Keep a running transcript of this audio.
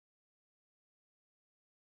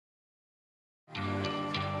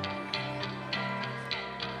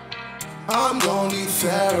I'm gonna need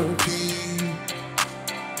therapy,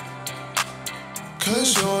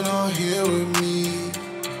 'cause you're not here with me.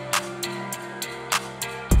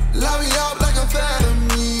 Light me up like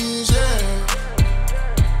amphetamines, yeah.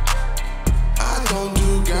 I don't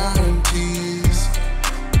do guarantees.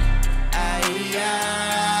 I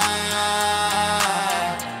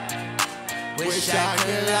wish I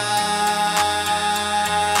could lie.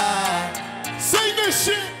 Sing this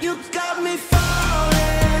shit. You got me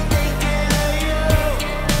falling, thinking of you,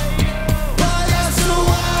 but that's the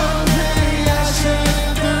one thing I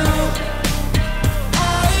shouldn't do.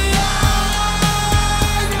 I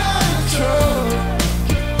know it's true.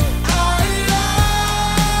 I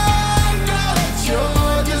know it's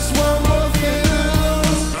you're just one more thing to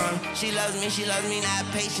lose. She loves me, not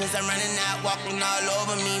patience. I'm running out, walking all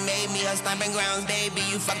over me, made me her stomping grounds, baby.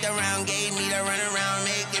 You fucked around, gave me the run around,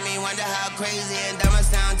 making me wonder how crazy and dumb I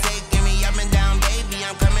sound, taking me up and down, baby.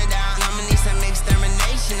 I'm coming down, I'ma need some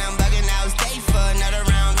extermination. I'm bugging out, stay for another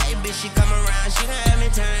round, maybe she come around. She gon' have me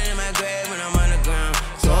turning in my grave when I'm on the ground.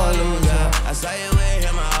 So I lose her. I saw you with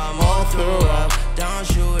him, I'm all through her. Don't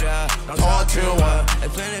shoot her, don't talk to her.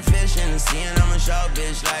 If plenty fish in the sea and I'm a sharp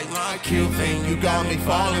bitch like my cute thing. You got me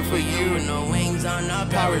falling for you. No wings on a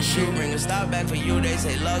parachute. Bring a stop back for you. They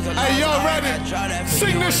say love's a Hey, y'all ready?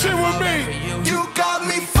 Sing this shit with me. You got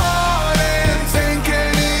me falling,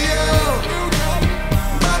 thinking of you,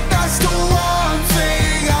 but that's the one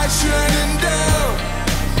thing I shouldn't do.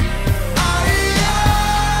 I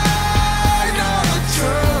know the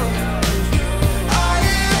truth. I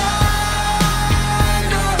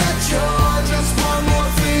know that you're just one more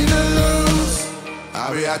thing to lose.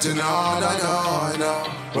 I'll be acting hard, I know.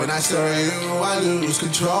 When I stare at you, I lose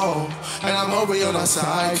control. And I'm hoping you're not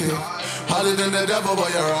psychic. Harder than the devil, but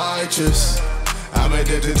you're righteous. I'm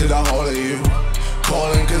addicted to the whole of you.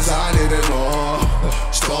 Calling 'cause I need it more.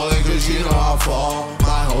 Stalling 'cause you know I fall.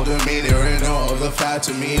 My whole demeanor and all the fact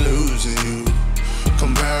of me losing you.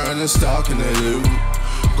 Comparing and stuck in the loop.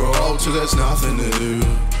 Grow old till there's nothing to do.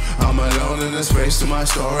 I'm alone in the space to my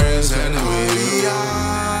story is ending with you.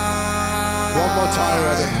 One more time,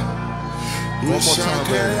 ready? One more time,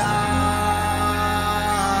 baby.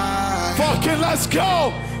 Fucking let's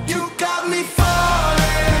go! You got me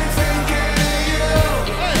falling, thinking of you.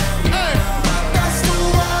 Hey. That's the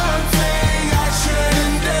one thing I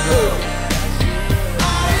shouldn't do.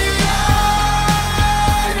 I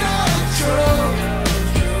know the truth.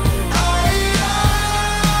 I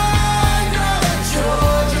know that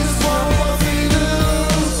you're just one more thing to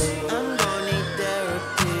lose. I'm gonna need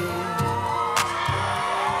therapy.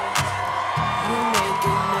 You make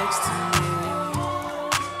it next to me.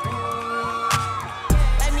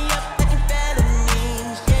 Light me up like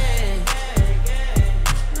amphetamines, yeah.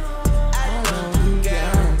 I don't do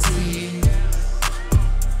guarantees.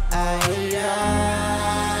 I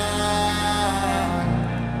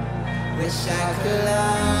wish I could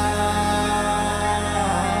lie.